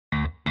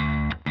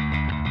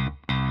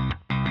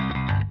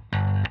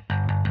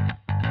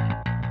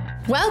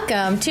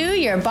Welcome to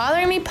Your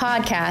Bothering Me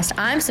podcast.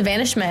 I'm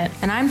Savannah Schmidt.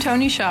 And I'm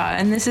Tony Shaw,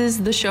 and this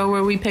is the show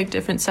where we pick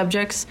different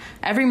subjects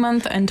every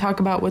month and talk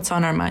about what's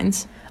on our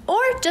minds. Or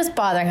just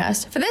bothering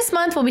us. For this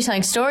month, we'll be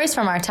telling stories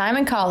from our time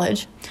in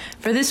college.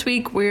 For this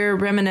week, we're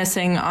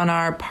reminiscing on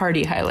our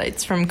party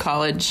highlights from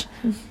college.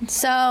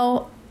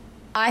 So,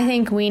 I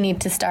think we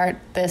need to start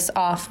this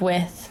off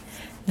with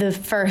the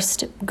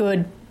first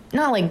good,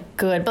 not like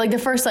good, but like the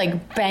first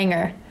like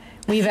banger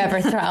we've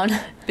ever thrown.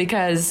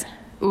 Because,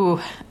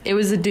 it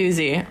was a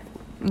doozy.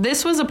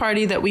 This was a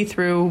party that we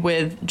threw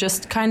with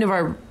just kind of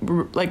our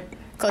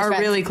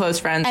really close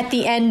friends. At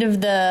the end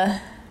of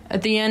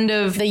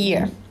the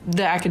year.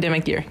 The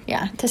academic year.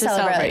 Yeah, to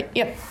celebrate.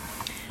 Yep.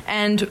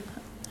 And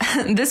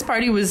this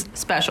party was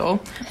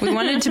special. We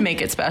wanted to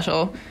make it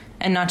special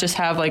and not just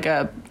have like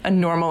a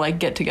normal like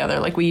get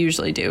together like we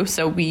usually do.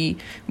 So we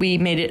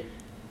made it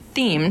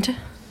themed,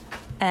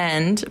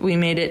 and we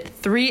made it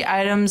 3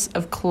 items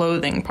of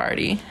clothing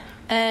party.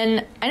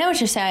 And I know what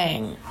you're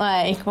saying.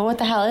 Like, well, what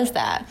the hell is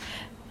that?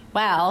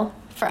 Well,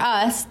 for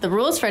us, the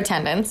rules for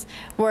attendance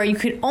were you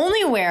could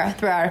only wear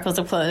 3 articles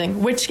of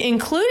clothing, which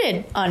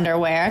included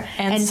underwear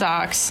and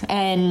socks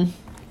and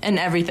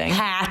everything.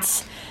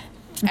 Hats.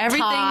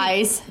 Everything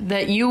ties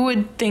that you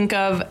would think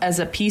of as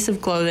a piece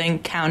of clothing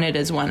counted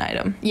as one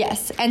item.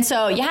 Yes. And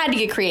so you had to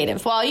get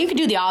creative. Well, you could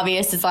do the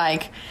obvious. It's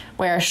like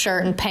wear a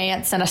shirt and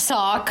pants and a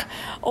sock,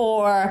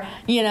 or,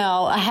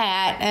 a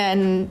hat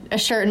and a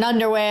shirt and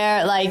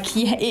underwear. Like,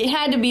 it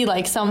had to be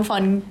like some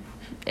fun.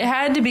 It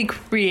had to be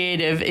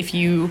creative if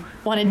you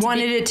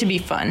wanted it to be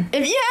fun.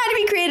 If you had to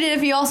be creative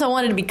if you also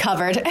wanted to be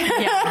covered. Yeah,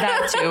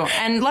 that too.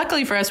 And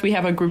luckily for us, we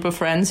have a group of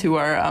friends who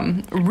are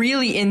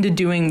really into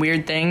doing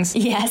weird things.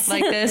 Yes.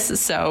 Like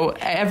this. So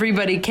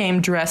everybody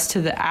came dressed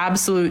to the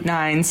absolute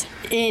nines.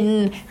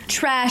 In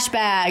trash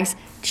bags,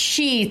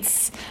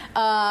 sheets,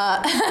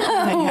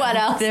 what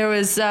else? There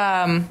was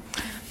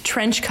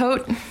trench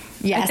coat.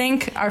 Yes. I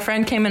think our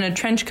friend came in a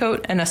trench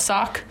coat and a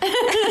sock.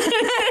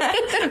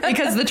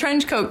 Because the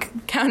trench coat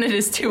counted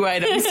as 2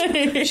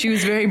 items. She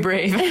was very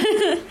brave.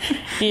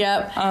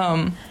 Yep.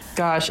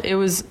 Gosh, it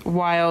was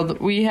wild.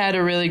 We had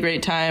a really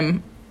great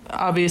time.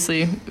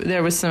 Obviously,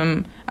 there was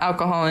some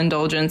alcohol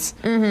indulgence.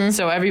 Mm-hmm.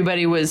 So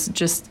everybody was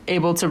just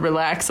able to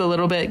relax a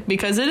little bit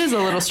because it is a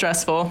little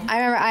stressful. I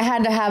remember I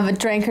had to have a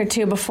drink or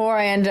 2 before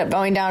I ended up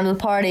going down to the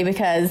party and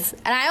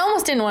I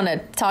almost didn't want to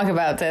talk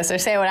about this or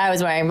say what I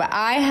was wearing, but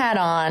I had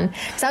on,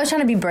 because I was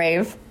trying to be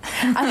brave.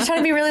 I was trying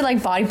to be really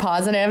like body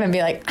positive and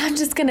be like, I'm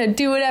just going to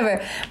do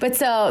whatever. But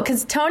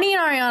because Tony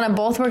and Ariana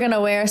both were going to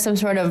wear some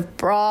sort of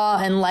bra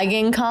and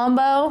legging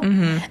combo.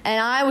 Mm-hmm.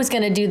 And I was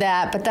going to do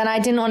that, but then I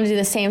didn't want to do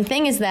the same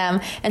thing as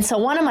them. And so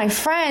one of my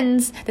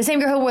friends, the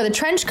same girl who wore the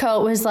trench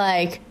coat, was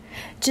like,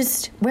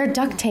 just wear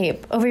duct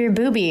tape over your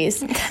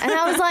boobies. And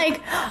I was like,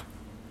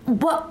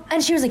 what?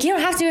 And she was like, you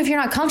don't have to if you're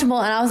not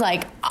comfortable. And I was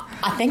like,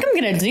 I think I'm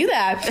going to do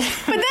that.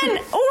 But then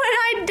when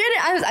I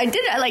did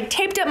it, I like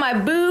taped up my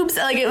boobs.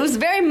 Like, it was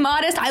very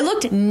modest. I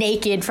looked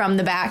naked from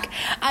the back.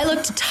 I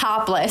looked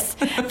topless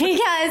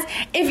because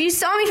if you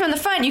saw me from the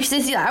front, you could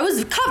see that I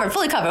was covered,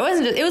 fully covered.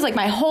 It was like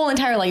my whole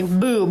entire like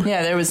boob.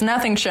 Yeah, there was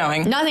nothing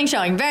showing. Nothing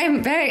showing. Very,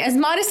 very, as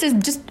modest as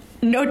just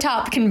no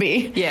top can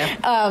be. Yeah.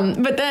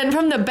 But then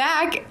from the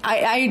back,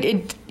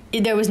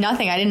 there was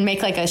nothing. I didn't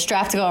make like a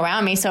strap to go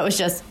around me, so it was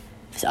just,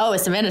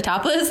 is Savannah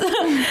topless?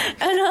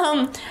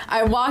 And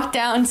I walked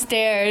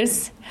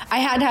downstairs. I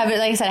had to have it,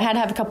 like I said, I had to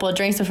have a couple of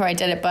drinks before I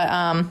did it, but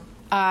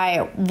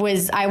I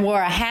wore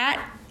a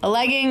hat, the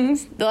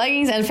leggings and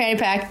a fanny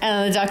pack,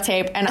 and the duct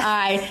tape, and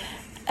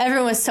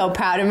everyone was so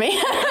proud of me.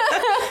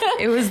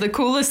 It was the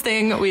coolest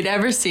thing we'd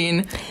ever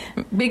seen.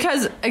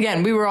 Because,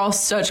 again, we were all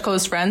such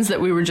close friends that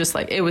we were just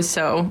like, it was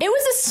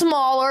a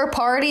smaller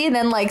party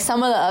than like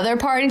some of the other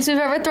parties we've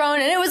ever thrown,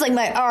 and it was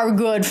like our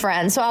good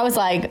friends. So I was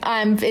like,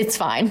 it's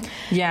fine.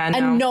 Yeah, no.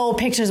 And no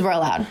pictures were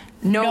allowed.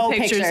 No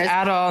pictures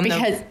at all.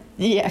 Because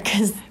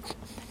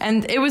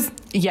and it was,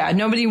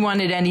 nobody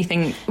wanted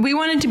anything. We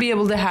wanted to be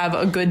able to have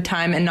a good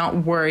time and not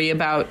worry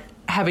about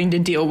having to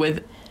deal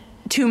with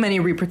too many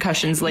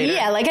repercussions later.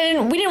 Yeah, like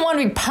we didn't want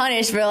to be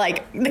punished for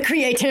like the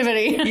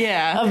creativity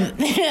of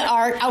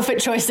our outfit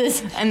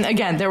choices. And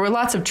again, there were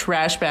lots of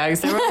trash bags.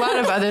 There were a lot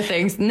of other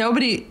things.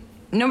 Nobody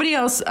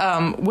else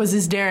was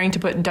as daring to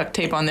put duct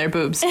tape on their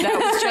boobs.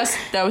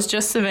 That was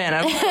just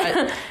Savannah.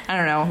 But I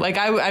don't know. Like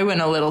I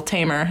went a little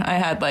tamer. I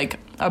had like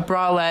a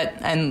bralette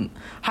and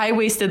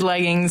high-waisted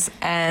leggings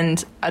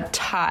and a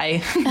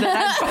tie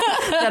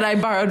that I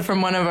borrowed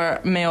from one of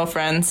our male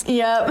friends.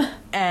 Yep.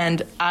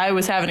 And I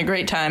was having a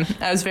great time.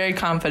 I was very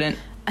confident.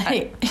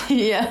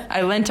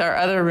 I lent our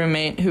other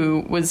roommate,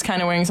 who was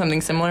kind of wearing something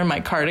similar, my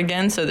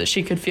cardigan, so that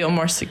she could feel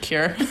more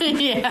secure.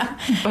 Yeah.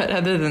 But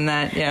other than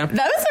that, yeah.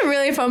 That was a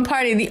really fun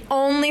party. The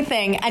only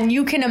thing, and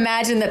you can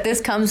imagine that this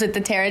comes with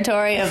the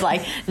territory of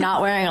like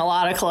not wearing a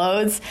lot of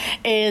clothes,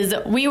 is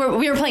we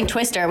were playing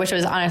Twister, which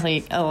was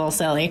honestly a little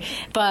silly.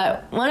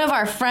 But one of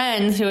our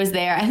friends who was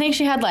there, I think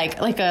she had like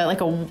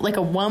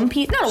a one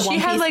piece, not a one piece. She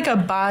had like a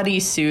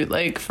bodysuit,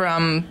 like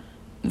from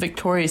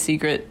Victoria's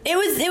Secret. It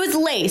was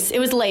lace. It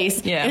was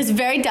lace. Yeah. It was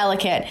very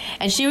delicate.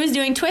 And she was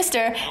doing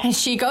Twister, and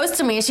she goes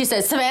to me and she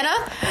says,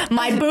 Savannah,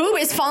 my boob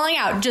is falling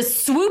out.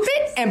 Just swoop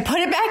it and put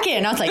it back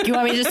in. I was like, you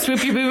want me to just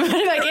swoop your boob and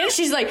put it back in?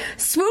 She's like,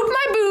 swoop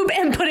my boob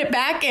and put it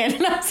back in.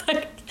 And I was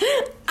like,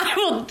 I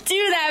will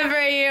do that for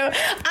you. I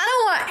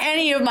don't want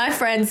any of my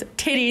friends'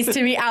 titties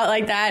to be out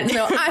like that.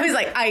 So I was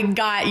like, I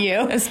got you.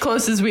 As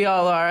close as we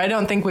all are, I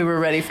don't think we were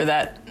ready for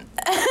that.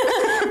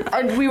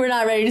 We were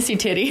not ready to see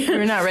titty. We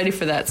were not ready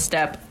for that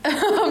step.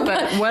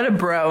 But what a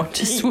bro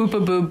to swoop a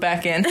boob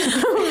back in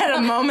at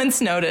a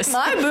moment's notice.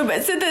 My boob.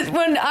 So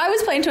when I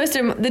was playing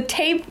Twister, the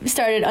tape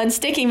started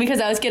unsticking because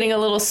I was getting a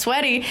little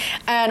sweaty.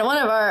 And one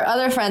of our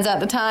other friends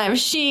at the time,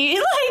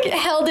 she like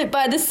held it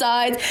by the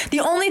sides. The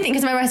only thing,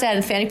 because remember I said I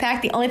had a fanny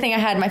pack, the only thing I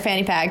had in my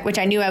fanny pack, which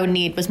I knew I would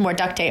need, was more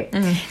duct tape.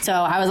 Mm-hmm. So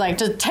I was like,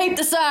 just tape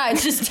the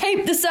sides. Just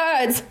tape the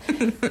sides.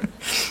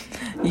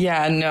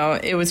 Yeah, no,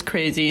 it was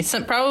crazy.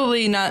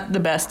 Probably not the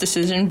best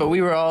decision, but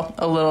we were all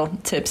a little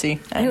tipsy.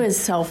 It was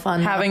so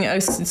fun.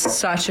 Having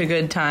such a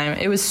good time.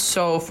 It was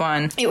so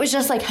fun. It was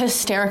just like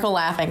hysterical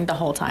laughing the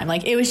whole time.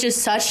 Like it was just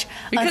such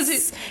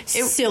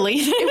silly.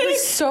 It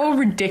was so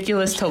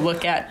ridiculous to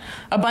look at.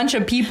 A bunch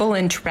of people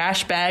in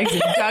trash bags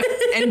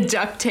and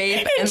duct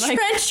tape and like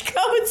trench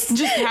coats,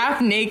 just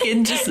half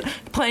naked, just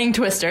playing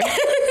Twister.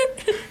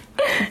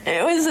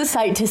 It was a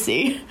sight to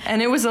see.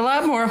 And it was a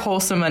lot more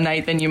wholesome a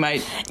night than you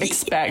might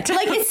expect.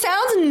 Like, it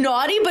sounds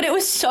naughty, but it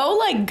was so,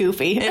 like,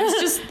 goofy. It was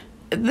just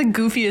the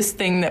goofiest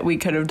thing that we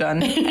could have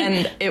done.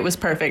 And it was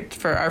perfect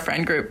for our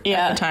friend group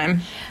at the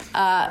time.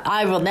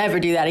 I will never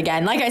do that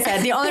again. Like I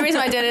said, the only reason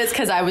I did it is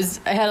because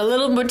I had a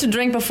little bit to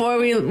drink before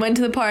we went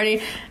to the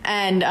party.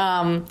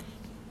 And,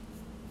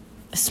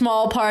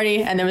 small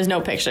party, and there was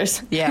no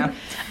pictures. Yeah.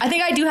 I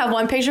think I do have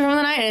one picture from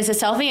the night, and it's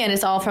a selfie, and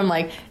it's all from,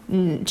 like,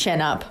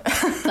 chin up.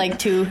 Like,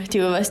 two of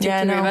us, three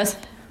of us.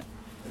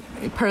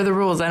 Per the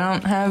rules, I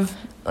don't have,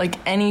 like,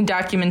 any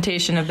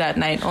documentation of that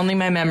night. Only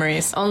my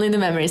memories. Only the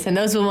memories, and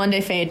those will one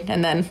day fade,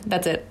 and then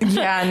that's it.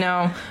 Yeah,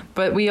 no.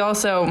 But we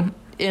also,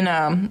 in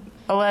a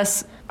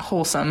less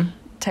wholesome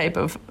type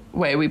of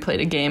way, we played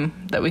a game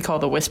that we call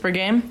the Whisper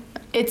game.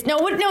 It's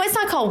it's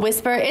not called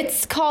Whisper.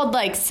 It's called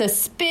like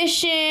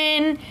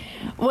Suspicion.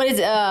 What is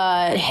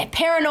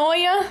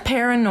Paranoia?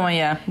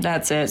 Paranoia.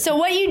 That's it. So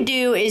what you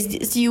do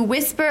is you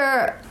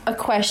whisper a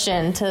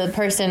question to the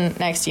person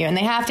next to you, and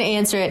they have to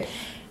answer it.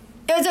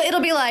 It'll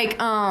be like,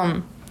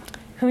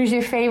 who's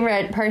your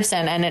favorite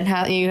person?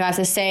 And you have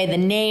to say the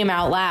name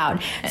out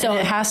loud. So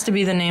it has to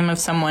be the name of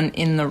someone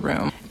in the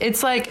room.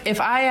 It's like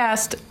if I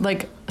asked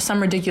like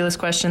some ridiculous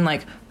question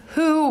like,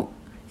 who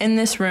in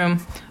this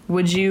room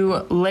would you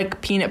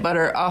lick peanut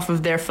butter off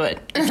of their foot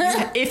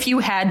if you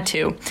had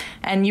to?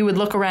 And you would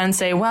look around and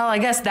say, well, I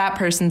guess that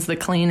person's the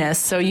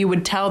cleanest. So you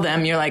would tell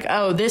them, you're like,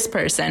 oh, this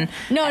person.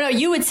 No,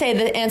 you would say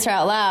the answer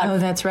out loud. Oh,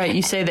 that's right.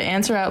 You say the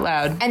answer out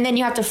loud. And then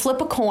you have to flip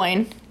a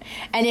coin.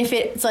 And if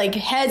it's like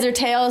heads or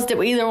tails,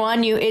 that either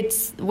one,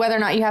 it's whether or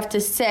not you have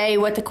to say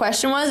what the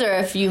question was or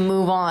if you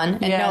move on.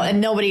 And, and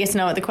nobody gets to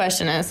know what the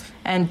question is.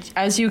 And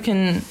as you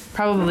can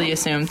probably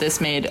assume, this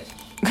made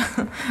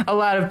a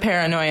lot of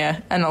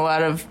paranoia and a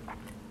lot of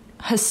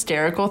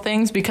hysterical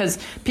things because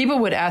people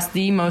would ask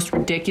the most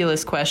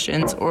ridiculous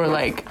questions or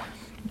like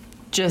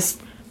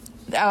just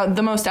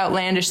the most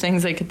outlandish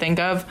things they could think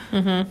of,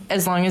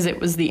 as long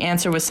as the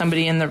answer was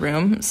somebody in the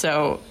room.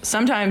 So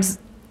sometimes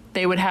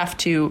they would have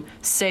to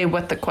say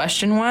what the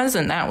question was,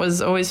 and that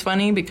was always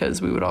funny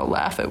because we would all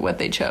laugh at what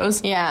they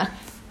chose. Yeah.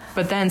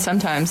 But then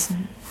sometimes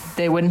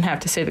they wouldn't have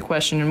to say the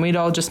question, and we'd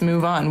all just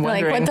move on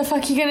wondering, like, what the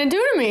fuck are you gonna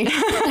do to me?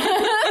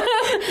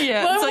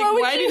 Yeah, it's like,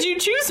 why did you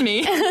choose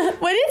me?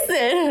 What is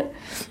it?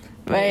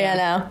 But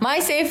no. My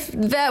safe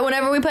bet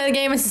whenever we play the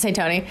game is to say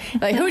Tony.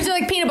 Like, who'd you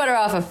like peanut butter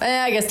off of?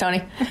 I guess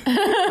Tony.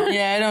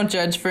 Yeah, I don't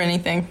judge for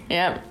anything.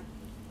 Yep.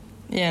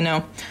 Yeah,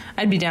 no.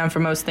 I'd be down for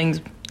most things.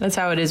 That's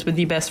how it is with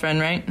the best friend,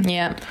 right?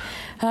 Yeah.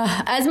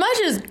 As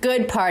much as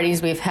good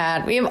parties we've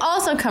had, we have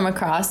also come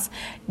across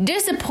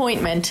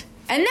disappointment.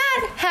 And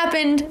that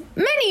happened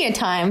many a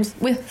times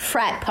with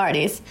frat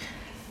parties.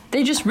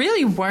 They just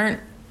really weren't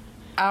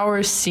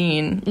our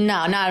scene.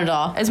 No, not at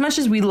all. As much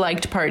as we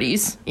liked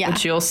parties,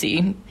 which you'll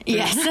see.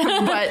 Yes.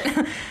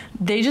 But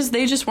they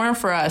just weren't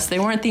for us. They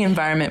weren't the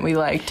environment we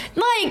liked.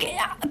 Like,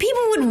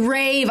 people would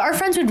rave. Our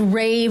friends would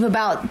rave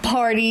about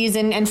parties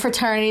and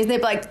fraternities. They'd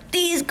be like,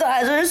 these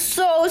guys are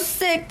so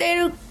sick.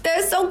 They're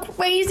so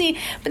crazy.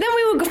 But then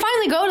we would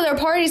finally go to their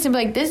parties and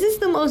be like, this is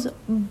the most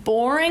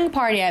boring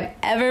party I've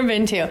ever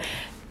been to.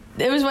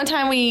 There was one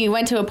time we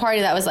went to a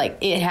party that was like,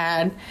 it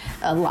had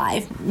a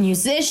live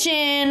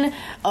musician,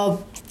 a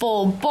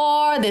full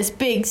bar, this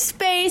big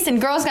space, and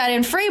girls got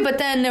in free, but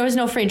then there was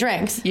no free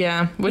drinks.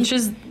 Yeah, which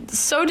is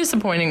so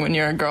disappointing when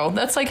you're a girl.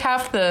 That's like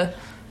half the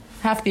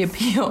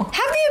appeal. Half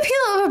the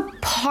appeal of a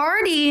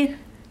party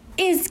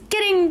is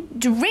getting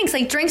drinks,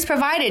 like drinks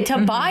provided. To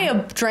buy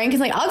a drink is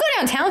like, I'll go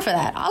downtown for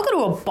that. I'll go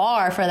to a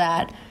bar for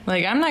that.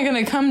 Like, I'm not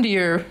going to come to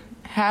your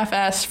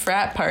half-assed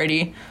frat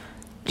party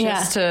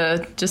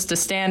just to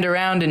stand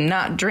around and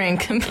not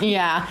drink.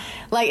 Yeah.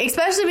 Like,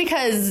 especially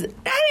because, I mean,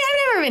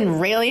 I've never been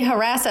really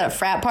harassed at a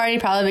frat party,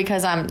 probably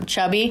because I'm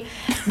chubby.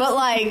 But,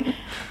 like,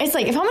 it's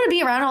like, if I'm going to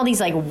be around all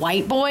these, like,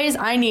 white boys,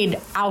 I need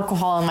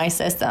alcohol in my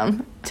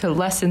system. To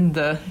lessen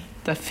the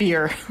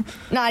fear.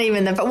 Not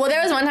even the... Well,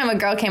 there was one time a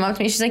girl came up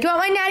to me. She's like, you want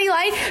my Natty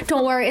Light?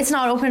 Don't worry, it's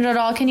not open at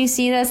all. Can you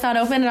see that it's not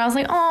open? And I was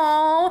like,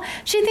 oh,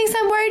 she thinks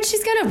I'm worried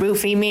she's going to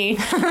roofie me.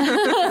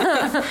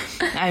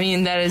 I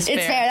mean, that is fair.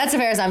 It's fair. That's a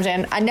fair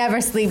assumption. I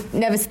never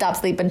stop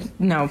sleeping.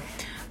 No.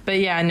 But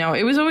yeah, no,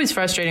 it was always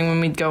frustrating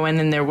when we'd go in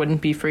and there wouldn't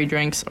be free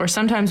drinks. Or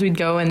sometimes we'd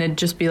go and it'd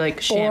just be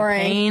like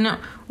champagne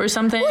or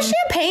something. Well,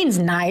 champagne's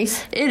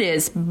nice. It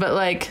is, but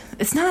like,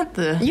 it's not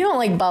the... You don't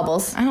like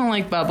bubbles. I don't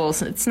like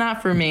bubbles. It's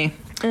not for me.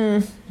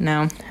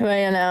 No. Well,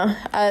 you know,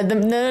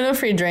 the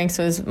free drinks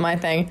was my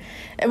thing.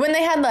 When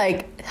they had,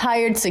 like,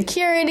 hired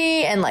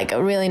security and, like,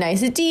 a really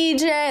nice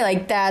DJ,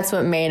 like, that's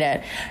what made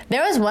it.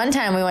 There was one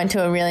time we went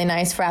to a really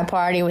nice frat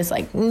party. It was,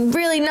 like,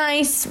 really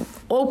nice,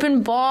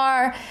 open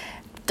bar.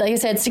 Like I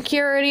said,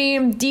 security,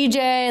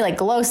 DJ, like,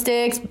 glow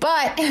sticks.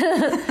 But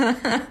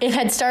it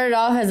had started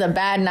off as a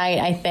bad night,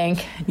 I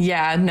think.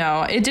 Yeah,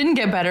 no. It didn't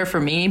get better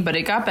for me, but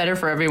it got better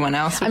for everyone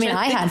else. I mean,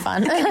 I had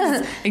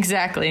fun.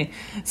 Exactly.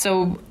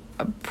 So...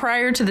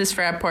 prior to this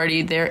frat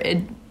party,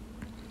 things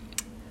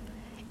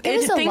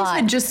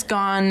had just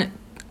gone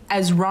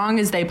as wrong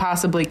as they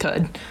possibly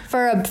could.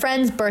 For a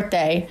friend's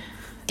birthday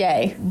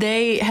day.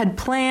 They had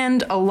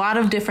planned a lot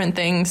of different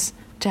things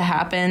to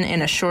happen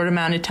in a short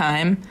amount of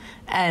time,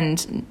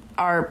 and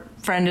our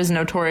friend is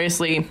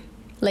notoriously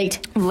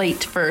late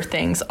for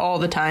things all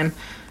the time.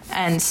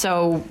 And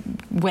so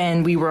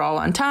when we were all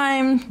on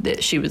time,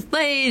 she was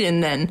late,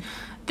 and then...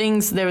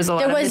 there was a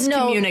lot of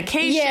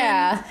miscommunication.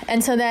 Yeah,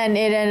 and so then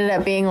it ended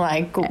up being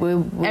like...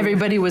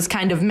 everybody was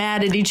kind of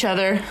mad at each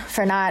other.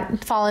 For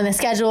not following the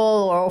schedule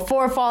or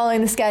for following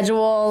the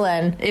schedule,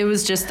 and... It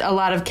was just a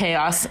lot of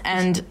chaos,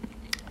 and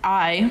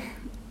I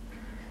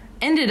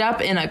ended up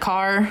in a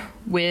car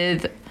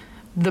with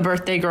the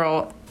birthday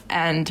girl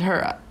and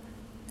her...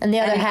 And the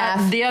other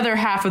half. The other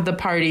half of the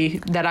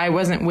party that I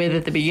wasn't with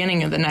at the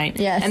beginning of the night.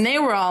 Yes. And they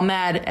were all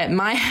mad at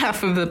my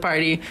half of the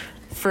party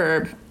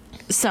for...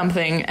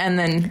 something, and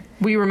then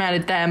we were mad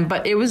at them,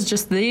 but it was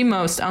just the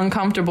most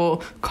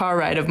uncomfortable car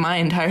ride of my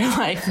entire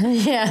life.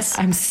 Yes.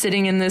 I'm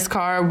sitting in this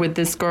car with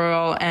this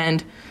girl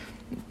and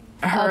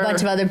a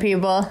bunch of other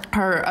people.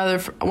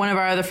 One of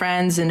our other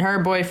friends and her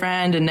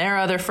boyfriend and their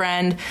other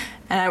friend,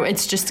 and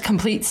it's just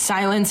complete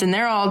silence, and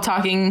they're all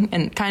talking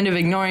and kind of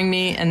ignoring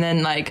me, and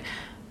then like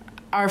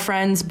our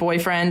friend's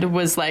boyfriend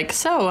was like,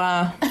 so,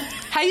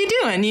 how you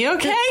doing? You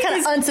okay? Kind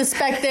of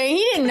unsuspecting.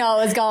 He didn't know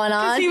what was going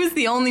on. He was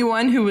the only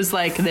one who was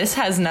like, this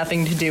has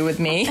nothing to do with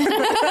me.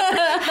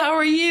 How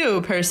are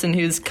you, person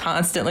who's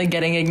constantly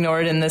getting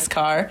ignored in this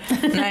car?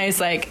 And I was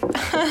like,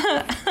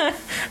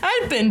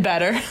 I've been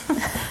better.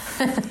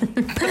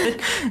 But,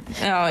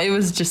 no, it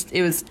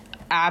was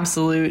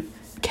absolute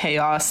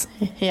chaos.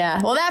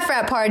 Yeah. Well, that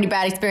frat party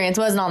bad experience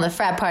wasn't on the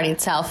frat party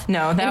itself.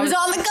 No, it was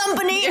on the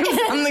company. It was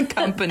on the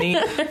company.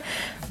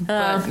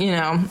 But, you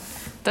know,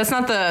 that's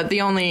not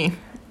the only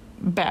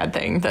bad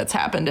thing that's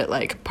happened at,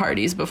 like,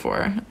 parties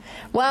before.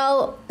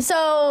 Well,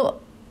 so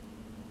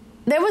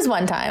there was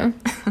one time.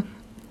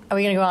 Are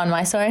we going to go on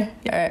my story?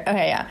 Yeah.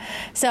 Okay, yeah.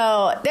 So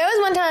there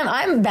was one time,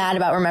 I'm bad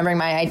about remembering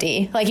my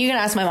ID. Like, you can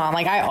ask my mom.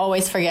 Like, I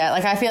always forget.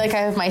 Like, I feel like I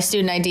have my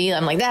student ID.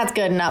 I'm like, that's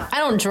good enough. I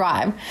don't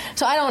drive,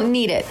 so I don't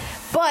need it.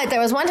 But there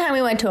was one time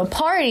we went to a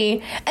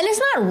party, and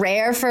it's not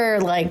rare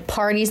for, like,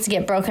 parties to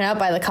get broken up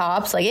by the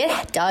cops. Like,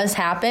 it does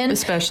happen.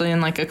 Especially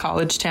in, like, a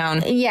college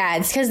town. Yeah,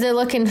 it's because they're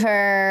looking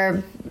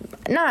for...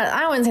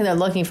 I wouldn't say they're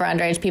looking for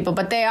underage people,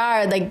 but they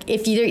are. Like,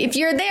 if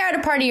you're there at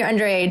a party, you're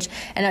underage,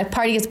 and a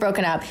party gets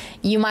broken up,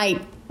 you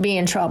might be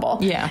in trouble.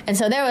 Yeah. And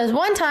so there was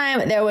one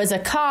time there was a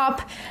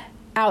cop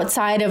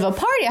outside of a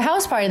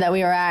house party that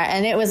we were at,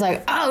 and it was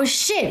like, oh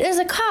shit, there's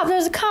a cop,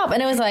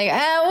 and it was like,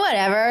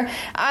 whatever.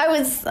 I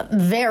was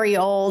very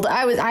old.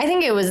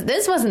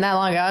 This wasn't that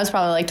long ago. I was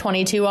probably like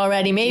 22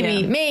 already,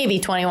 maybe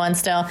 21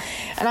 still,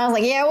 and I was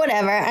like, yeah,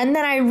 whatever. And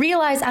then I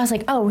realized, I was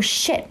like, oh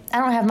shit, I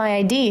don't have my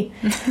ID.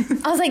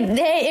 I was like,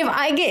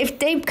 if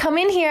they come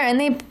in here and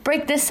they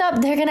break this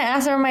up, they're gonna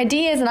ask where my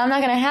ID is, and I'm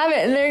not gonna have it,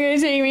 and they're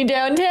gonna take me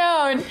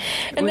downtown.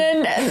 And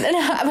then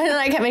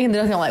I kept making the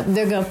joke, I'm like,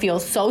 they're gonna feel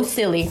so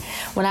silly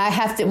when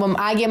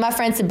I get my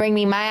friends to bring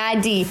me my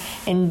ID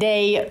and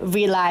they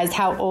realize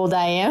how old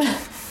I am.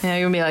 Yeah,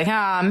 you'll be like,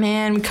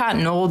 man, we caught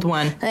an old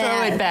one. Throw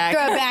it back.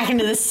 Throw it back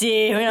into the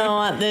sea. We don't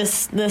want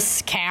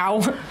this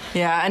cow.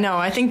 Yeah, I know.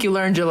 I think you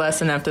learned your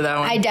lesson after that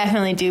one. I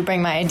definitely do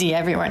bring my ID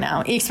everywhere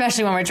now,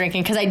 especially when we're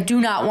drinking, because I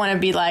do not want to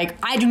be like,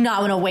 I do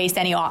not want to waste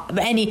any. Well,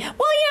 you know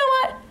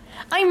what?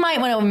 I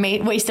might want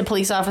to waste a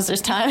police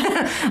officer's time.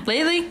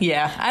 Lately?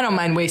 Yeah, I don't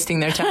mind wasting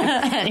their time.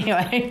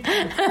 Anyway.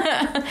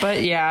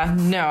 But yeah,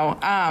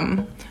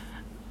 no.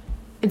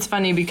 It's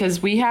funny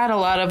because we had a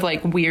lot of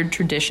like weird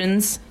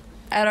traditions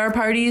at our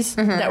parties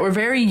that were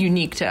very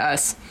unique to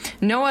us.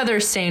 No other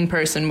sane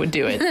person would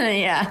do it.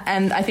 Yeah.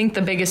 And I think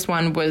the biggest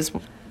one was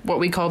what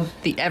we called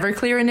the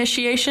Everclear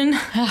initiation.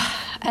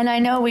 And I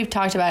know we've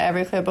talked about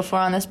Everclear before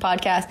on this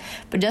podcast,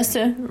 but just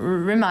to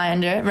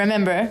remind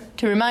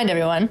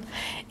everyone,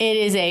 it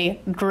is a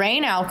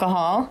grain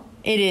alcohol.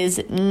 It is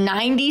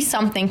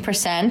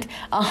 90-something%,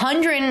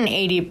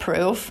 180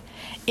 proof.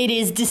 It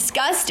is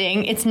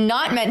disgusting. It's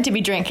not meant to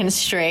be drinking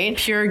straight.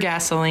 Pure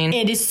gasoline.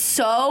 It is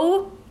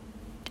so...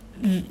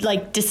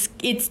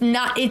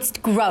 it's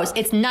gross.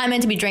 It's not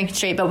meant to be drinking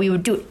straight, but we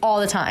would do it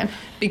all the time.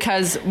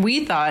 Because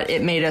we thought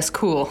it made us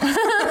cool.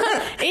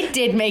 It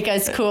did make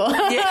us cool.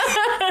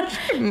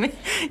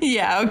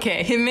 Yeah,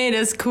 okay. It made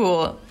us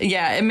cool.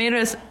 Yeah, it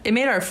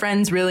made our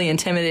friends really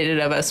intimidated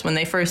of us when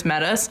they first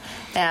met us.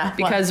 Yeah.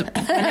 Because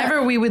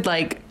whenever we would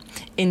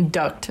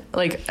induct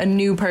a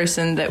new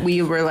person that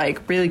we were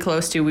really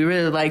close to, we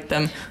really liked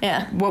them.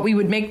 Yeah. What we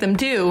would make them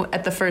do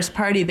at the first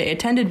party they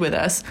attended with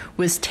us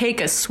was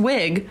take a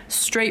swig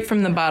straight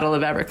from the bottle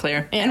of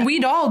Everclear. Yeah. And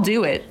we'd all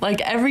do it,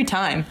 every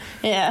time.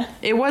 Yeah.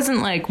 It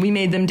wasn't like we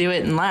made them do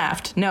it and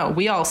laughed. No,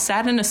 we all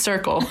sat in a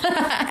circle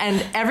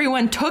and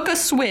everyone took a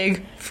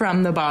swig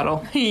from the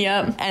bottle.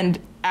 Yep. And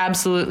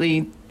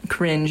absolutely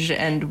cringed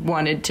and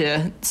wanted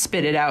to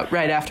spit it out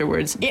right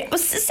afterwards. It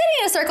was sitting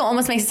in a circle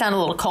almost makes it sound a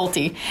little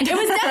culty. It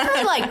was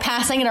definitely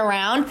passing it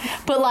around,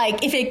 but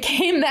if it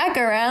came back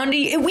around,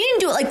 we didn't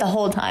do it the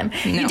whole time.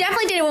 No. You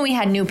definitely did it when we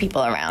had new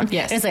people around.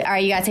 Yes. It's all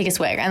right, you gotta take a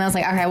swig. And I was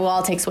okay, we'll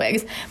all take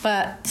swigs.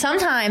 But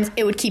sometimes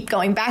it would keep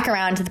going back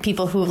around to the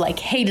people who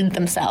hated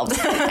themselves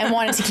and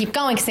wanted to keep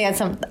going because they had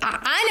some...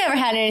 I never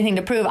had anything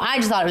to prove. I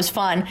just thought it was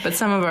fun. But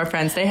some of our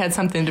friends, they had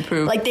something to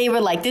prove. They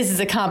were this is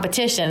a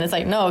competition. It's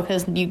no,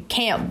 because you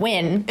can't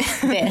win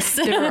this.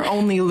 There are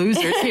only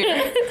losers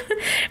here.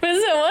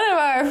 But so one of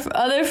our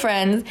other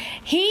friends,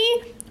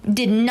 he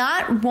did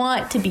not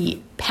want to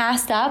be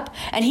passed up,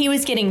 and he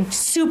was getting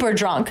super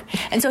drunk,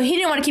 and so he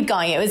didn't want to keep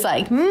going. It was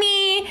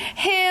me,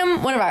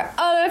 him, one of our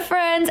other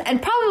friends,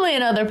 and probably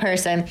another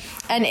person,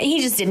 and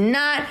he just did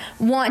not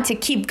want to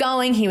keep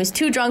going. He was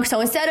too drunk,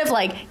 so instead of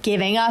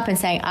giving up and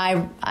saying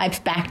I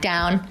back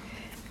down,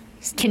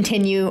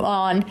 continue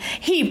on,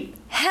 he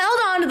held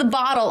onto the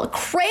bottle,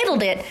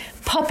 cradled it,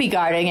 puppy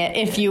guarding it,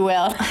 if you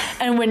will,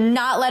 and would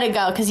not let it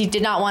go because he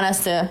did not want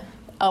us to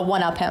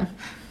one-up him.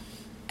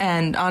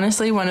 And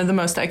honestly, one of the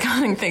most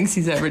iconic things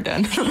he's ever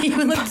done. He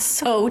looked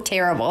so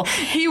terrible.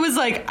 He was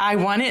I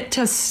want it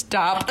to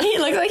stop. He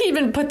looked like he'd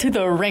been put through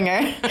the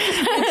ringer.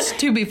 Which,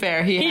 to be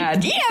fair, he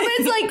had. Yeah, but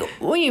it's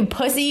when you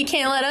pussy, you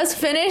can't let us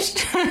finish.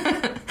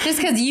 Just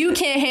because you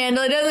can't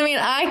handle it doesn't mean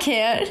I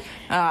can't.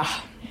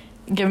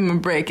 Give him a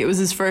break. It was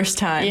his first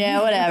time.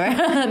 Yeah, whatever.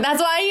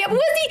 That's why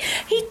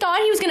he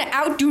thought he was going to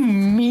outdo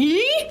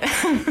me?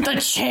 The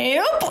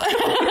champ?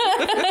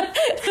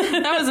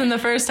 That wasn't the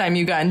first time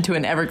you got into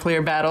an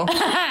Everclear battle.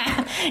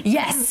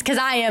 Yes, because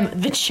I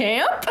am the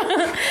champ.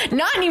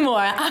 Not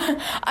anymore.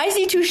 I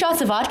see 2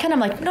 shots of vodka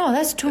and I'm no,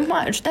 that's too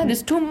much. That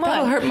is too much.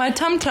 That'll hurt my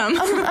tum-tum.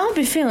 I'll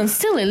be feeling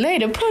silly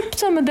later. Put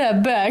some of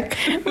that back.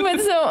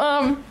 But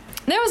so,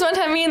 there was one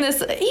time he's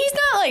not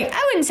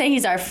I wouldn't say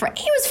he's our friend.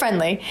 He was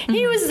friendly.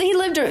 Mm-hmm. He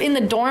lived in the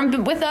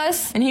dorm with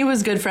us. And he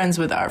was good friends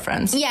with our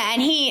friends. Yeah,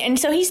 and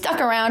so he stuck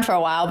around for a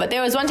while, but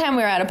there was one time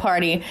we were at a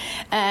party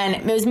and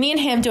it was me and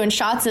him doing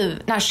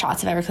not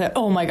shots of Everclear.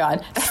 Oh my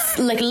God.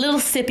 Little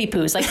sippy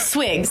poos,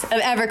 swigs of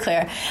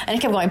Everclear. And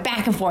it kept going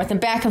back and forth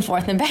and back and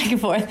forth and back and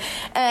forth.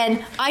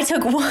 And I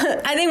think one of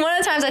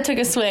the times I took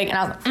a swig and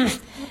I was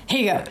here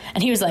you go.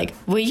 And he was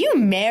will you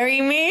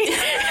marry me?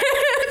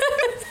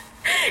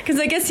 Because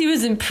I guess he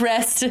was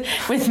impressed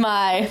with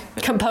my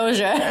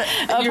composure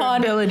Your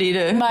ability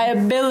to... my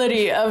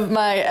ability of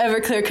my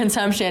Everclear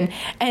consumption.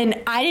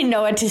 And I didn't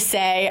know what to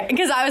say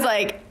because I was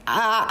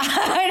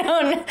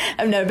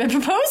I've never been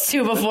proposed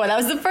to before. That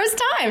was the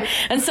first time.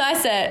 And so I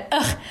said,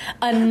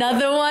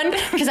 another one?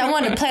 Because I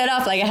wanted to play it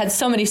off I had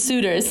so many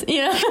suitors,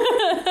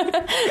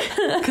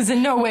 Because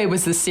in no way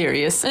was this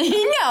serious. No,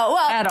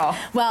 well. At all.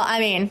 Well, I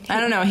mean.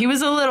 I don't know. He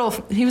was a little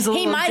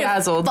He might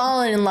dazzled. have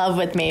fallen in love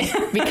with me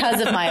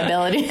because of my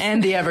ability.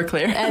 And the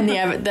Everclear. And the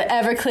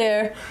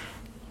Everclear.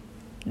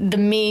 The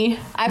me.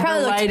 I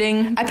probably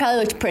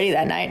looked pretty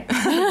that night. The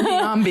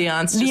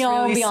ambiance just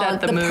really set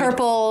the mood. The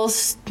purple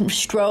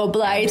strobe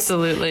lights.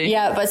 Absolutely.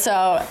 Yeah, but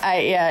so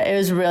it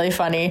was really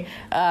funny.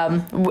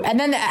 And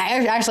then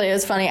actually it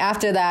was funny.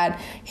 After that,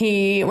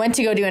 he went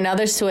to go do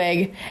another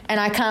swig,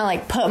 and I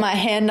kind of put my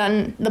hand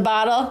on the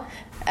bottle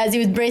as he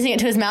was raising it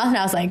to his mouth, and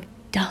I was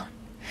don't.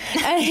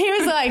 And he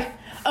was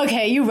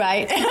okay, you're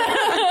right.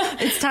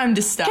 It's time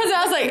to stop. Because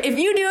I was if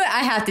you do it,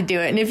 I have to do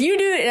it. And if you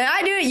do it and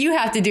I do it, you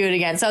have to do it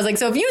again. So I was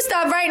so if you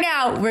stop right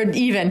now, we're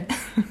even.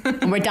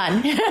 And we're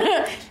done.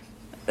 That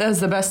was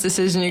the best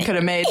decision you could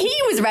have made. He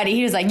was ready.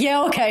 He was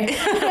yeah, okay.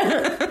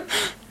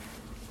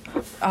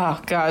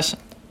 Oh, gosh.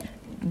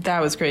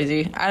 That was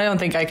crazy. I don't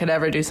think I could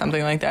ever do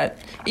something like that.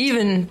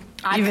 Even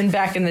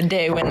back in the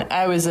day when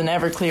I was an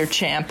Everclear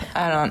champ,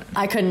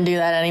 I couldn't do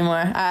that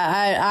anymore.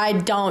 I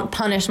don't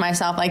punish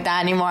myself like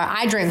that anymore.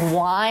 I drink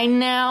wine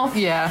now.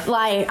 Yeah.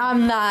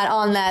 I'm not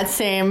on that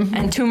same.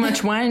 And too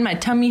much wine, my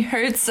tummy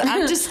hurts.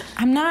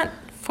 I'm not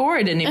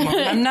afford anymore.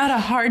 I'm not a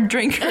hard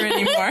drinker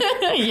anymore.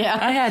 Yeah.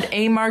 I had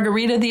a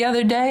margarita the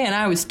other day and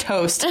I was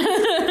toast.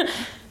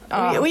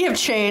 We have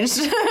changed.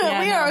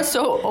 We are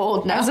so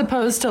old now. As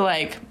opposed to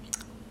like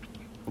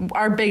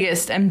our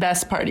biggest and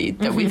best party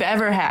that we've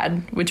ever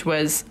had, which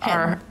was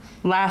our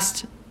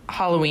last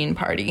Halloween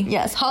party.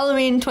 Yes,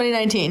 Halloween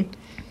 2019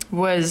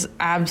 was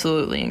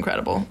absolutely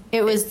incredible.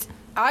 It was,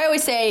 I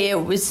always say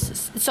it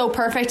was so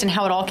perfect and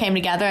how it all came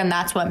together, and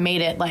that's what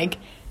made it like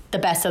the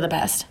best of the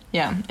best.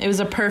 Yeah, it was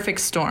a perfect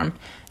storm.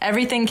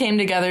 Everything came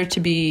together to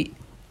be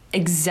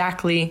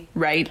exactly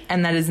right,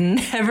 and that has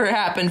never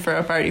happened for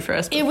a party for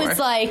us before. It was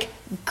like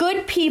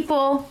good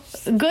people,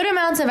 good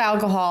amounts of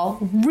alcohol,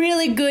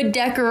 really good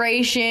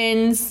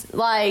decorations,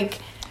 like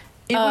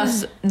it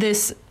was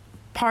this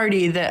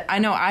party that I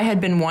know I had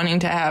been wanting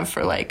to have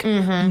for like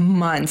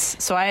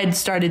months. So I had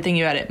started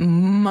thinking about it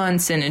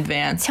months in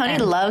advance. Tony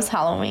loves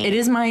Halloween. It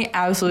is my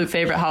absolute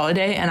favorite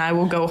holiday, and I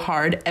will go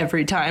hard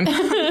every time.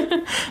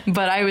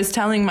 But I was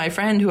telling my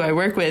friend who I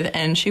work with,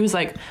 and she was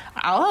like,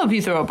 I'll help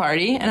you throw a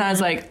party. And I was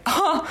like,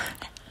 oh,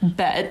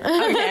 bet.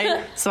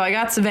 Okay. So I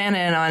got Savannah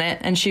in on it,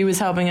 and she was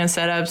helping us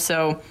set up.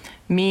 So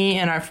me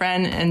and our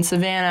friend and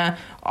Savannah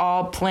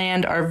all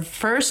planned our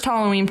first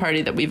Halloween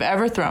party that we've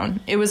ever thrown.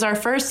 It was our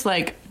first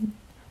like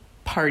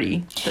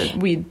party that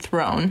we'd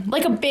thrown,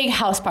 like a big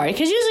house party,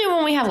 because usually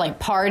when we have like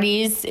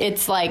parties,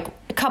 it's like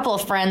a couple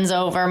of friends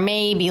over,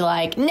 maybe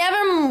like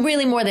never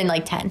really more than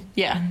like 10.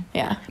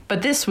 Yeah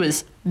But this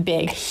was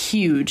big,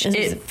 huge.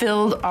 It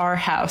filled our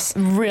house,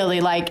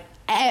 really. Like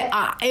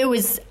it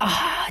was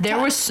there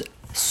was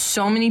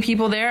so many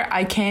people there,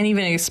 I can't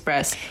even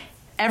express.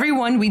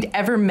 Everyone we'd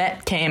ever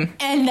met came.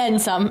 And then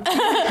some. There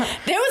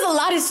was a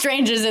lot of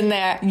strangers in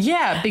there.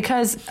 Yeah,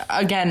 because,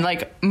 again,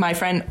 like, my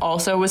friend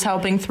also was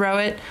helping throw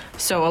it,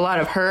 so a lot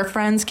of her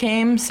friends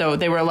came, so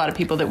there were a lot of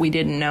people that we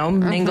didn't know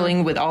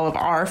mingling with all of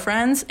our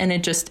friends, and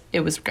it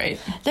was great.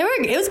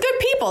 It was good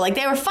people. Like,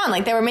 they were fun.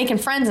 Like, they were making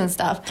friends and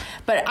stuff.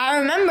 But I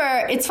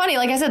remember, it's funny,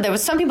 like I said, there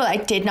was some people that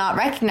I did not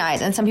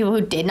recognize and some people who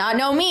did not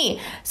know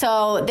me.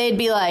 So they'd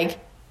be like,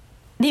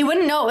 they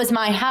wouldn't know it was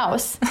my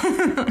house.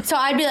 So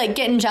I'd be like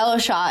getting Jello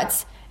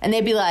shots, and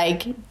they'd be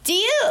like, do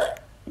you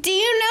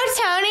know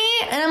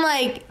Tony? And I'm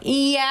like,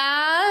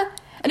 yeah.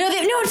 No,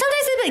 sometimes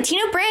they'd be like, do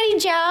you know Brandy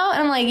Joe?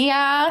 And I'm like,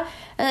 yeah.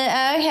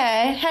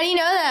 Okay. How do you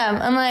know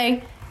them? I'm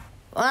like,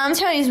 well, I'm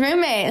Tony's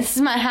roommate. This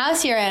is my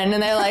house you're in.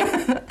 And they're like,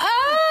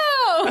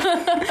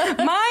 oh,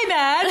 my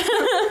bad.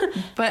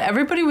 But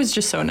everybody was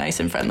just so nice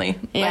and friendly.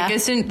 Yeah.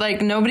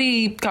 Like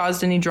nobody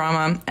caused any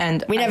drama,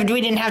 and we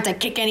didn't have to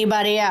kick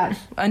anybody out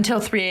until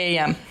 3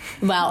 a.m.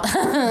 Well,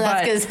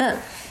 that's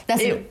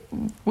because it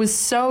was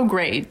so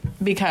great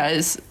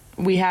because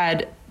we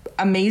had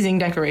amazing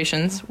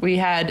decorations.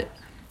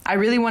 I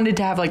really wanted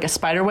to have like a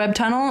spiderweb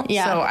tunnel,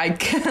 so I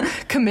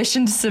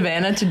commissioned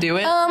Savannah to do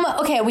it.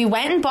 Okay, we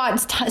went and bought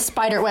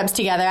spider webs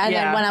together, and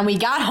then when we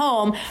got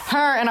home,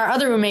 her and our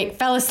other roommate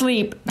fell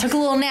asleep, took a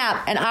little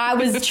nap, and I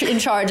was in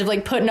charge of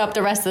like putting up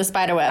the rest of the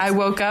spider webs. I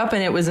woke up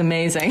and it was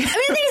amazing. I mean,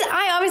 the thing is,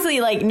 I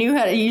obviously like knew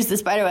how to use the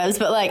spider webs,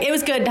 but like it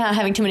was good not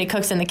having too many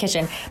cooks in the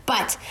kitchen.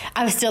 But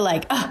I was still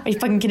like, oh, are you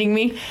fucking kidding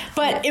me?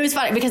 But it was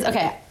funny because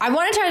I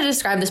want to try to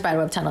describe the spider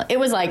web tunnel. It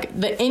was like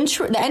the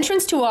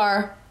entrance to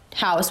our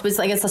house was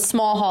like, it's a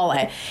small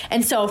hallway,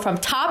 and so from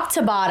top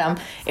to bottom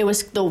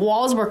the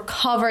walls were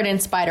covered in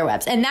spider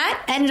webs, and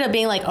that ended up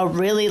being like a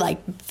really like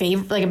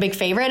a big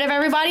favorite of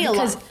everybody,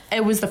 because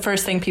it was the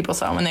first thing people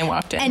saw when they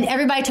walked in, and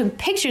everybody took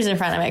pictures in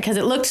front of it because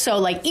it looked so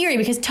like eerie,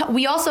 because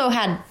we also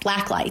had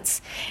black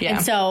lights,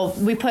 and so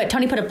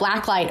Tony put a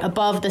black light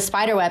above the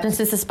spider webs, and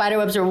since the spider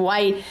webs are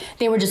white,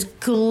 they were just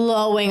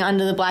glowing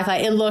under the black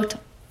light. It looked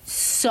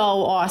so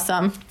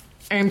awesome.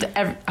 And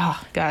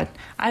oh god,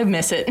 I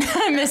miss it.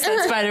 I miss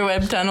that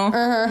spiderweb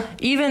tunnel.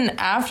 Even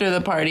after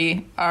the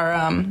party,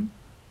 our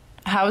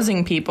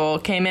housing people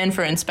came in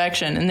for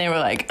inspection, and they were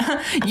like,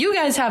 "You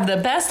guys have the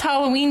best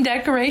Halloween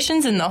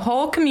decorations in the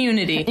whole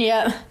community."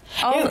 Yeah,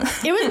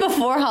 it was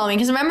before Halloween,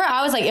 because remember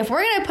I was like, if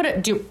we're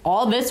gonna do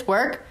all this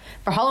work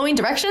for Halloween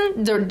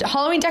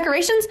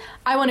decorations,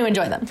 I want to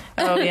enjoy them.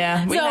 Oh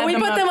yeah, so we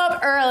put them up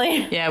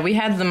early. Yeah, we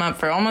had them up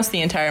for almost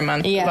the entire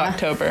month of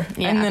October,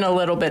 and then a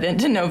little bit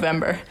into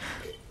November.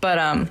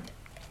 But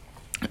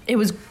it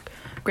was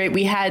great.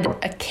 We had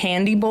a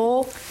candy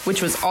bowl,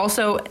 which was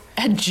also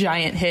a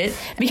giant hit.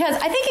 Because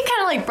I think it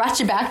kind of like brought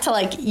you back to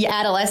like your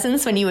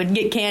adolescence when you would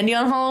get candy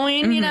on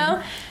Halloween, you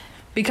know?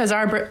 Because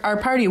our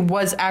party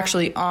was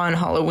actually on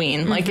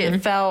Halloween. Like it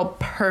fell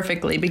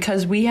perfectly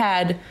because we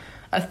had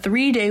a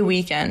 3-day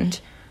weekend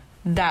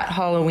that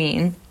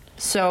Halloween.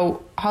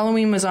 So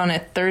Halloween was on a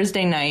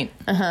Thursday night.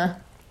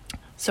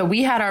 So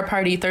we had our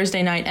party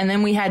Thursday night, and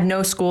then we had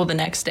no school the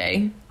next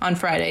day on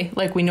Friday,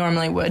 like we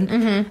normally would.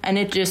 And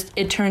it just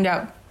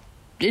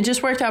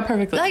worked out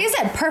perfectly. Like I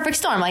said, perfect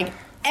storm. Like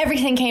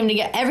everything came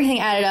together. Everything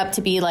added up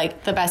to be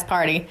like the best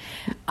party.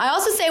 I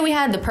also say we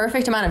had the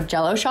perfect amount of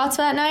Jello shots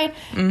for that night,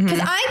 because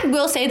I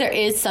will say there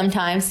is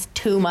sometimes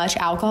too much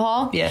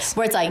alcohol. Yes.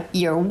 Where it's like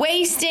you're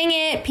wasting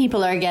it.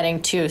 People are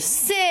getting too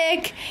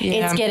sick.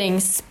 Yeah. It's getting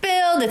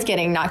spilled. It's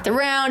getting knocked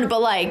around.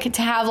 But like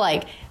to have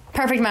like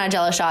perfect amount of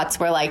Jello shots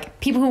where like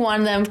people who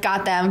wanted them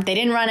got them. They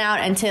didn't run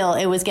out until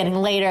it was getting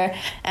later,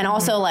 and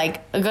also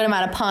like a good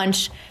amount of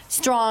punch,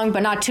 strong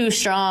but not too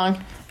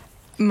strong.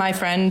 My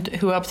friend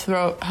who helped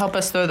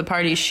us throw the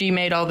party, she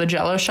made all the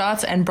Jello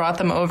shots and brought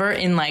them over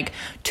in like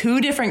 2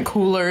 different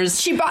coolers.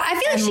 I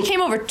feel like she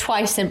came over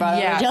twice and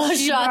brought over Jello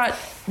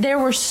shots. There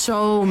were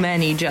so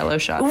many Jello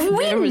shots.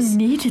 We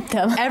needed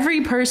them.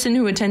 Every person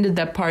who attended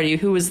that party,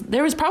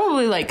 there was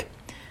probably like,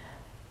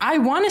 I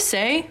want to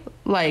say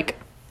like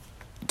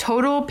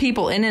total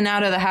people in and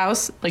out of the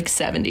house, like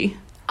 70.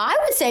 I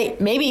would say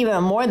maybe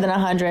even more than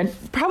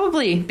 100.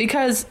 Probably,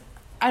 because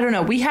I don't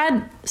know. We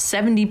had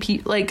 70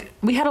 people. Like,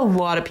 we had a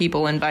lot of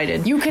people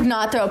invited. You could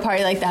not throw a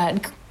party like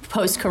that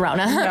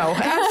post-corona. No,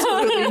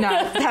 absolutely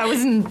not. That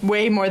was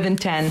way more than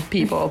 10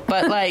 people.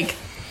 But, like,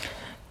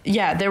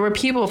 yeah, there were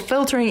people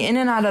filtering in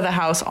and out of the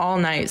house all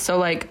night. So,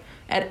 like,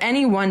 at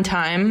any one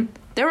time,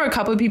 there were a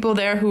couple of people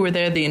there who were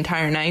there the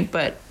entire night.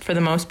 But for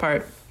the most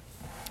part,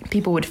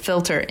 people would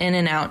filter in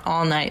and out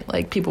all night.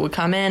 Like, people would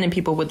come in and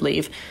people would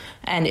leave.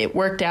 And it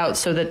worked out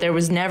so that there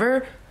was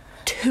never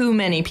too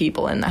many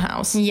people in the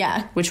house.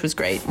 Yeah. Which was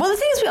great. Well, the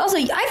thing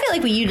is, I feel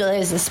like we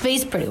utilized the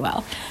space pretty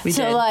well. We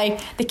did. Like,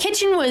 the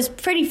kitchen was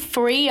pretty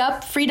freed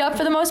up for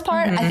the most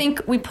part. I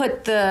think we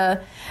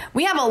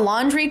have a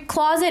laundry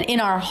closet in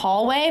our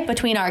hallway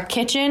between our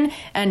kitchen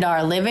and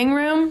our living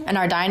room and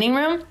our dining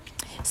room.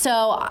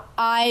 So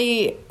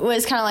I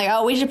was kind of like,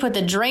 oh, we should put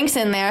the drinks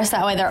in there so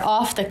that way they're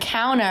off the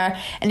counter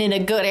and in a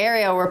good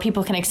area where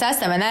people can access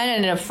them. And that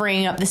ended up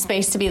freeing up the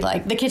space to be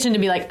like, the kitchen to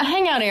be like a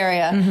hangout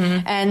area.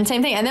 And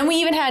same thing. And then we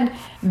even had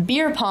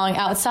beer pong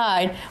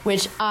outside,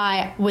 which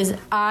I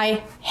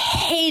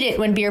hate it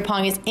when beer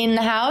pong is in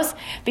the house,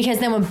 because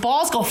then when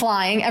balls go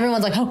flying,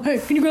 everyone's like, oh, hey,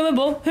 can you grab a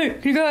ball? Hey,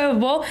 can you grab a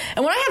ball?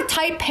 And when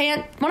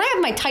I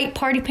have my tight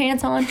party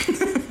pants on,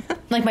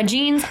 like my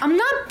jeans, I'm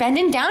not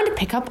bending down to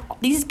pick up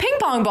these ping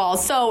pong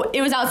balls. So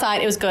it was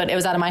outside. It was good. It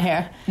was out of my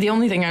hair. The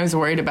only thing I was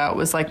worried about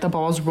was like the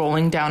balls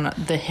rolling down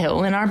the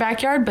hill in our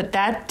backyard, but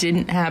that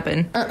didn't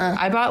happen.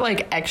 I bought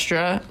like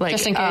extra, like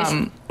just in case.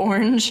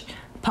 Orange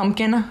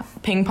pumpkin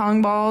ping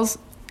pong balls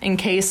in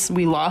case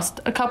we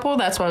lost a couple.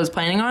 That's what I was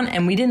planning on,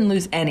 and we didn't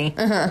lose any,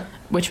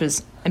 which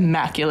was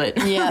immaculate.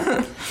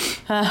 Yeah.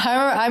 I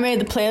remember I made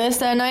the playlist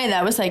that night.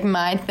 That was like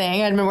my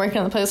thing. I'd been working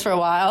on the playlist for a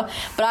while,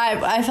 but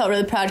I felt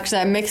really proud because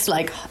I mixed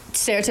like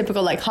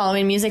stereotypical like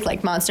Halloween music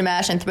like Monster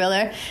Mash and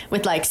Thriller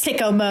with like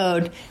Sicko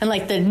Mode and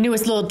like the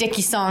newest Lil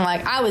Dicky song.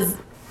 Like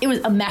it was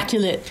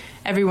immaculate.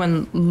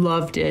 Everyone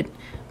loved it,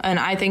 and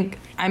I think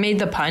I made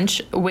the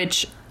punch,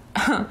 which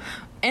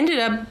ended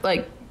up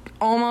like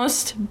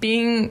almost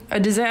being a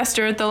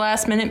disaster at the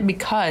last minute,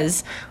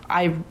 because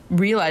I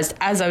realized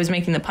as I was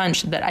making the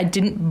punch that I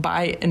didn't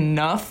buy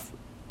enough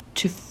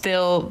to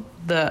fill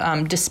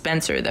the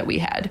dispenser that we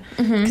had,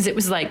 because it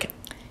was like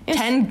a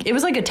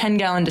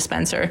 10-gallon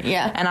dispenser.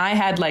 Yeah. And I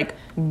had like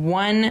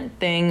one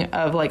thing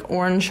of like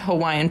orange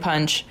Hawaiian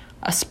punch,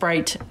 a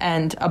Sprite,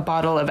 and a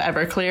bottle of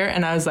Everclear,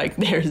 and I was like,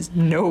 there's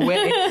no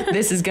way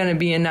this is gonna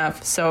be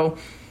enough. So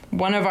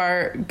one of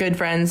our good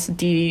friends,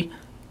 Dee Dee,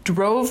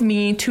 drove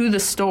me to the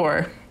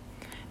store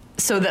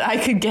so that I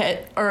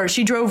could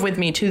she drove with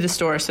me to the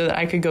store so that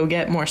I could go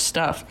get more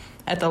stuff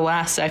at the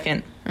last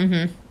second,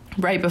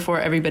 right before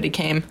everybody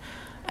came.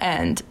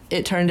 And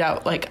it turned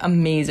out like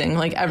amazing.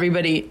 Like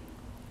everybody,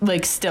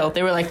 like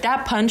they were like,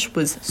 that punch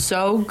was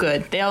so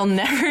good. They'll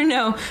never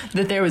know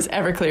that there was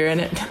Everclear in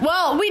it.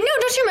 Well,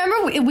 don't you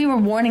remember we were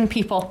warning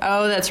people?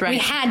 Oh, that's right. We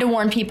had to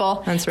warn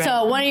people. That's right.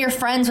 So one of your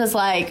friends was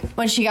like,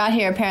 when she got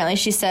here, apparently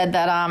she said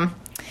that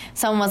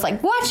someone was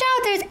like, watch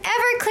out, there's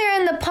Everclear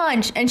in the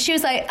punch. And she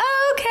was like,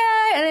 oh,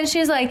 okay. And then she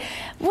was like,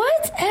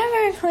 what's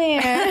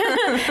Everclear?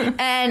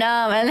 and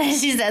then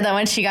she said that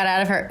when she got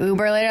out of her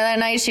Uber later that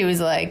night, she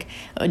was like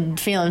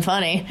feeling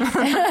funny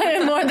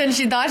more than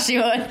she thought she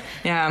would.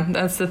 Yeah,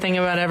 that's the thing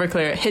about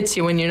Everclear. It hits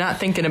you when you're not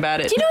thinking about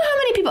it. Do you know how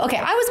many people... Okay,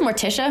 I was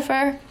Morticia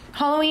for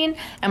Halloween,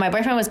 and my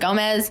boyfriend was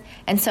Gomez,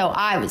 and so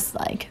I was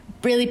like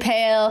really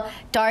pale,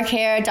 dark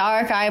hair,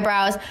 dark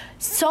eyebrows.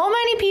 So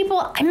many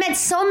people. I met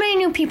so many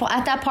new people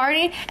at that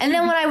party. And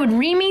then when I would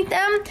re-meet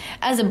them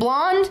as a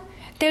blonde,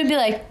 they would be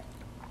like,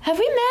 have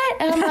we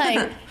met? And I'm like,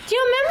 do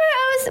you remember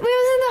we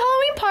was in the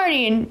Halloween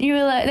party? And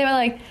they were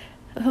like,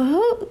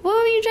 what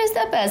were you dressed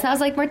up as? And I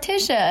was like,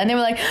 Morticia. And they were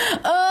like,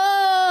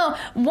 oh,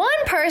 one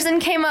person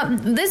came up,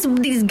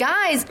 these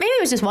guys, maybe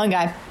it was just one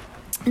guy.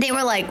 They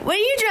were like, what are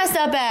you dressed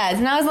up as?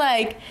 And I was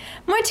like,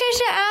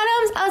 Morticia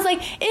Addams. I was like,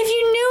 if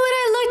you knew what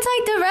I looked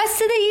like the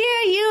rest of the year,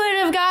 you would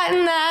have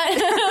gotten that.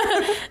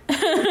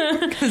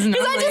 Because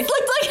I just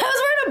looked like I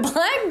was wearing a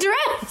black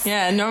dress.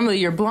 Yeah, normally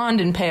you're blonde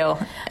and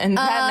pale. And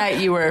that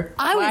night you were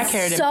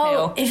black-haired and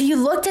pale. If you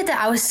looked at that,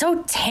 I was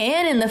so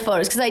tan in the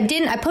photos because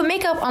I put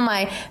makeup on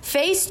my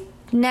face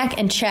neck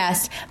and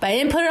chest, but I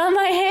didn't put it on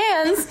my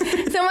hands.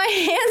 So my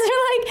hands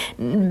are like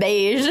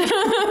beige.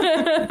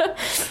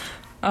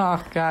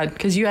 Oh, God.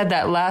 Because you had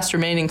that last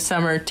remaining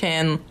summer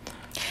tan.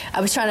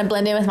 I was trying to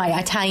blend in with my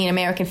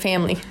Italian-American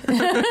family.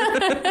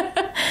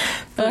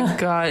 Oh,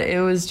 God.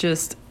 It was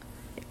just...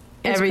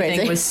 Everything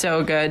crazy. was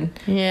so good.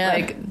 Yeah.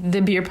 Like, the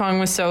beer pong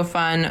was so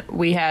fun.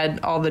 We had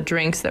all the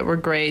drinks that were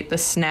great, the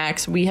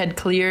snacks. We had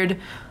cleared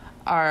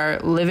our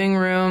living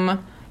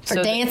room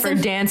For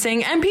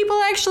dancing? and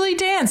people actually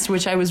danced,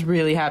 which I was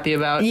really happy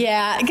about.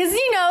 Yeah, because,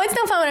 it's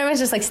no fun when everyone's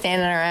just, like,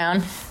 standing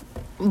around.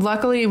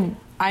 Luckily,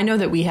 I know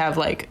that we have,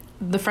 like,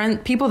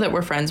 people that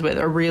we're friends with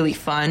are really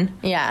fun.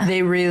 Yeah.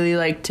 They really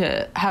like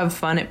to have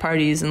fun at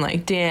parties and,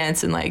 like,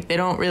 dance, and, like, they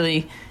don't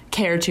really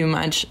care too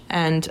much.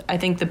 And I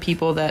think the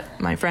people that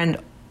my friend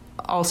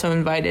also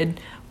invited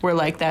were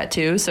like that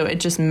too, so it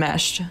just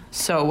meshed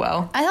so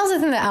well. I also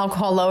think that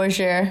alcohol lowers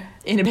your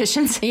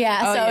inhibitions.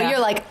 Yeah,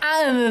 you're like,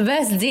 I'm the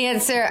best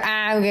dancer,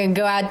 I'm gonna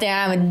go out there,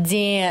 I'm gonna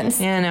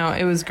dance. Yeah, no,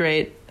 it was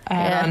great. I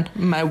had on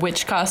my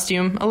witch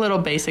costume, a little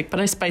basic, but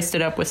I spiced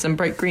it up with some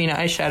bright green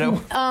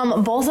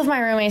eyeshadow. Both of my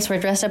roommates were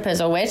dressed up as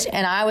a witch,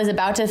 and I was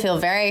about to feel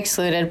very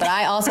excluded, but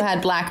I also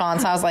had black on,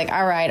 so I was like,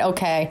 all right,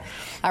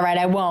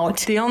 I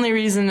won't. The only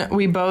reason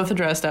we both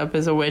dressed up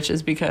as a witch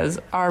is because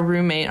our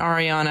roommate,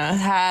 Ariana,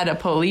 had a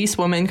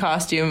policewoman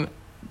costume,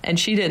 and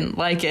she didn't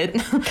like it.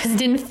 Because it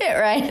didn't fit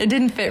right. It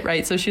didn't fit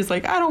right, so she's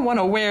like, I don't want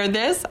to wear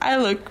this. I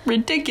look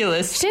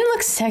ridiculous. She didn't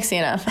look sexy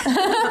enough.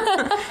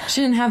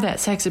 She didn't have that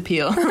sex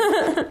appeal.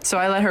 So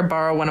I let her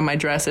borrow one of my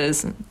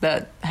dresses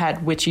that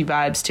had witchy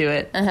vibes to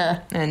it.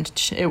 And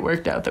it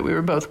worked out that we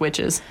were both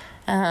witches.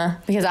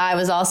 Because I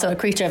was also a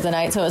creature of the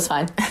night, so it was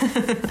fine.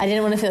 I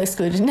didn't want to feel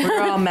excluded.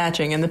 We're all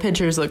matching, and the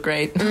pictures look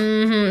great.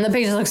 The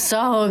pictures look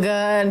so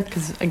good.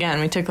 Because,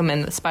 again, we took them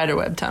in the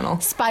spiderweb tunnel.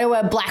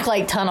 Spiderweb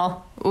blacklight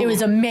tunnel. Ooh. It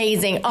was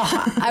amazing.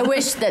 Oh, I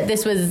wish that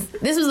this was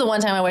the one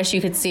time I wish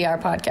you could see our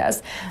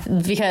podcast,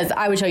 because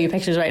I would show you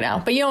pictures right now.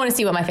 But you don't want to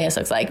see what my face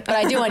looks like. But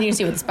I do want you to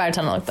see what the spider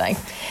tunnel looks like.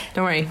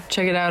 Don't worry.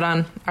 Check it out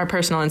on our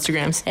personal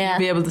Instagrams. Yeah. You'll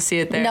be able to see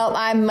it there. No,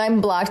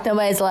 I'm blocked.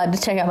 Nobody's allowed to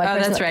check out my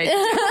personal. Oh, that's right.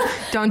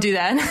 Don't do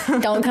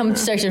that. Don't come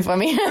searching for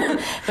me.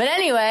 But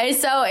anyway,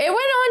 so it went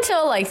on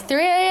till like 3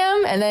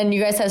 a.m. and then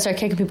you guys had to start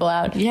kicking people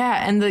out.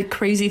 Yeah, and the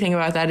crazy thing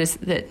about that is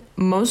that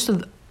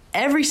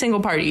every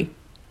single party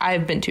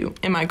I've been to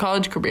in my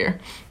college career,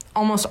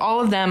 almost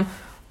all of them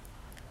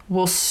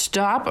will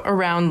stop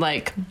around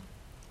like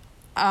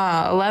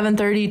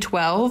 11:30,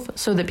 12,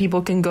 so that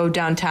people can go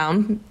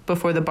downtown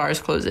before the bars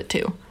close at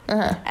 2.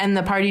 And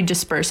the party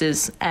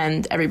disperses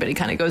and everybody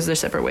kind of goes their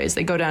separate ways.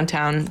 They go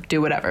downtown,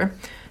 do whatever.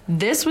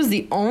 This was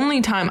the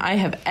only time I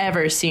have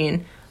ever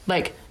seen,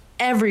 like,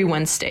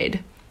 everyone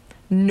stayed.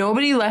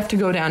 Nobody left to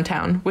go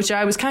downtown, which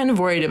I was kind of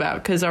worried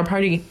about because our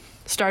party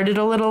started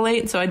a little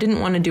late, so I didn't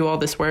want to do all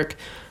this work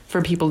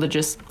for people to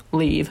just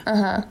leave.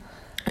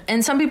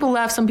 And some people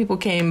left, some people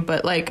came,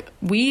 but, like,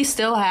 we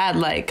still had,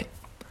 like,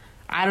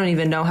 I don't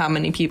even know how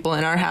many people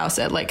in our house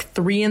at, like,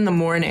 3 in the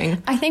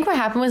morning. I think what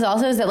happened was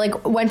also is that,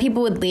 like, when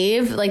people would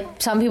leave,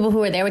 like, some people who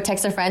were there would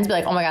text their friends, be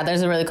like, oh my God,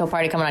 there's a really cool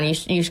party coming on,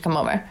 you should come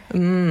over.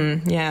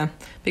 Yeah.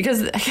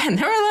 Because, again,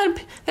 there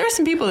were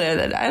some people there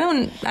that I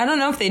don't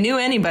know if they knew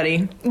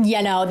anybody.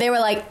 Yeah, no, they were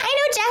like, I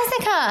know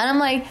Jessica, and I'm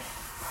like,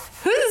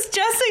 who's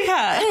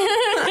Jessica?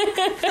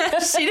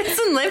 She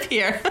doesn't live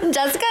here.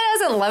 Jessica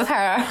doesn't live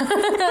here.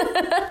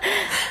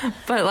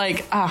 But,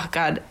 like, oh,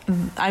 God,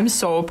 I'm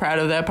so proud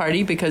of that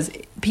party because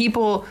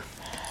people,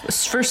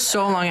 for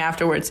so long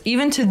afterwards,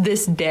 even to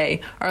this day,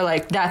 are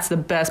like, that's the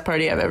best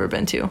party I've ever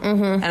been to.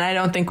 And I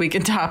don't think we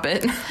can top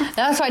it.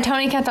 That's why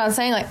Tony kept on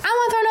saying, like, I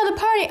want to throw another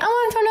party. I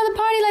want to throw another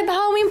party like the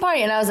Halloween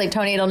party. And I was like,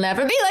 Tony, it'll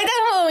never be like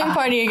that Halloween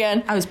party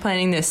again. I was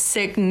planning this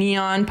sick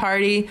neon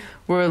party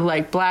where,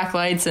 like, black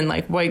lights and,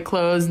 like, white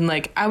clothes. And,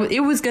 like,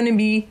 it was going to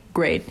be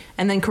great.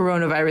 And then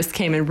coronavirus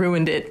came and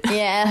ruined it.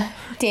 Yeah.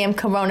 Damn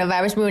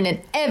coronavirus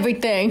ruined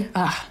everything.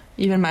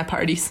 Even my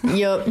parties.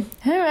 Yup.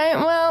 All right.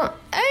 Well,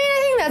 I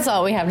think that's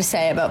all we have to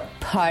say about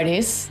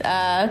parties.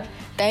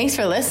 Thanks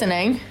for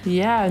listening.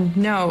 Yeah.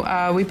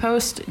 No, we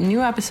post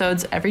new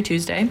episodes every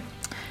Tuesday.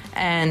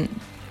 And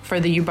for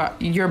the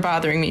You're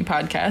Bothering Me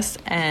podcast,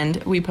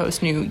 and we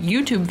post new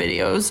YouTube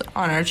videos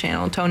on our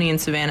channel, Tony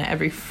and Savannah,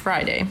 every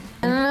Friday.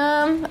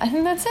 And I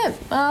think that's it.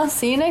 I'll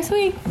see you next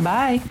week.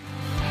 Bye.